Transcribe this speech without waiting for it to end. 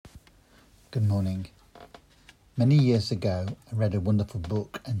Good morning. Many years ago, I read a wonderful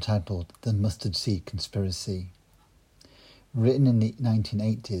book entitled The Mustard Seed Conspiracy. Written in the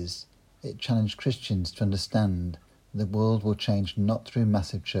 1980s, it challenged Christians to understand that the world will change not through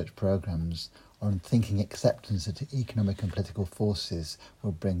massive church programs or in thinking acceptance that economic and political forces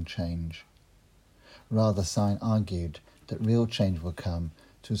will bring change. Rather, Sign argued that real change will come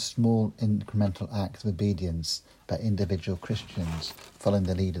through small incremental acts of obedience by individual Christians following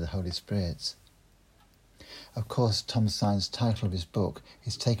the lead of the Holy Spirit. Of course, Tom Sine's title of his book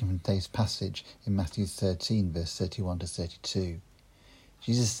is taken from today's passage in Matthew 13, verse 31 to 32.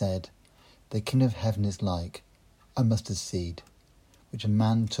 Jesus said, "The kingdom of heaven is like a mustard seed, which a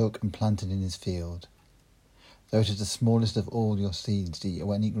man took and planted in his field. Though it is the smallest of all your seeds,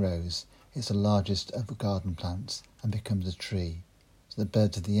 when it grows, it's the largest of garden plants and becomes a tree, so that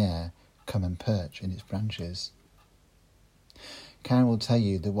birds of the air come and perch in its branches." Karen will tell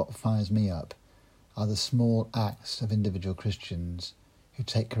you that what fires me up are the small acts of individual Christians who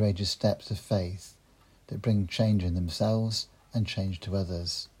take courageous steps of faith that bring change in themselves and change to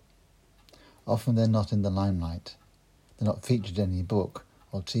others. Often they're not in the limelight. They're not featured in any book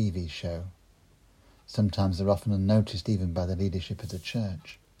or TV show. Sometimes they're often unnoticed even by the leadership of the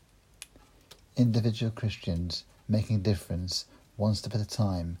church. Individual Christians making a difference one step at a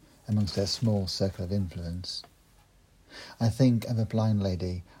time amongst their small circle of influence. I think of a blind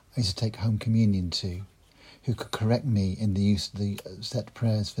lady I used to take home communion to, who could correct me in the use of the set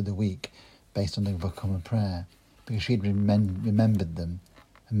prayers for the week based on the Book of Common Prayer, because she'd remembered them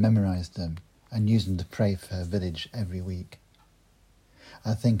and memorised them and used them to pray for her village every week.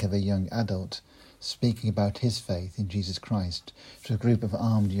 I think of a young adult speaking about his faith in Jesus Christ to a group of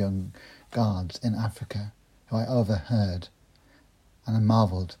armed young guards in Africa who I overheard, and I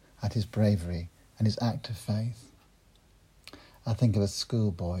marvelled at his bravery and his act of faith. I think of a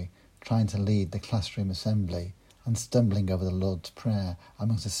schoolboy trying to lead the classroom assembly and stumbling over the Lord's Prayer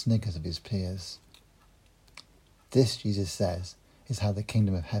amongst the sniggers of his peers. This, Jesus says, is how the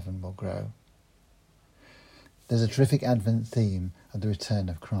kingdom of heaven will grow. There's a terrific Advent theme of the return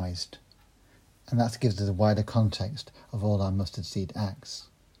of Christ, and that gives us a wider context of all our mustard seed acts.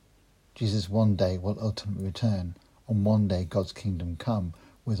 Jesus one day will ultimately return, and one day God's kingdom come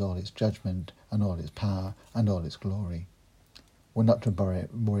with all its judgment and all its power and all its glory. We're not to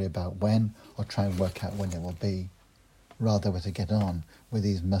worry about when or try and work out when it will be. Rather, we're to get on with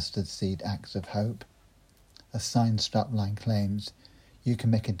these mustard seed acts of hope. A sign strapline claims, "You can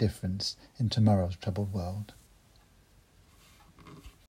make a difference in tomorrow's troubled world."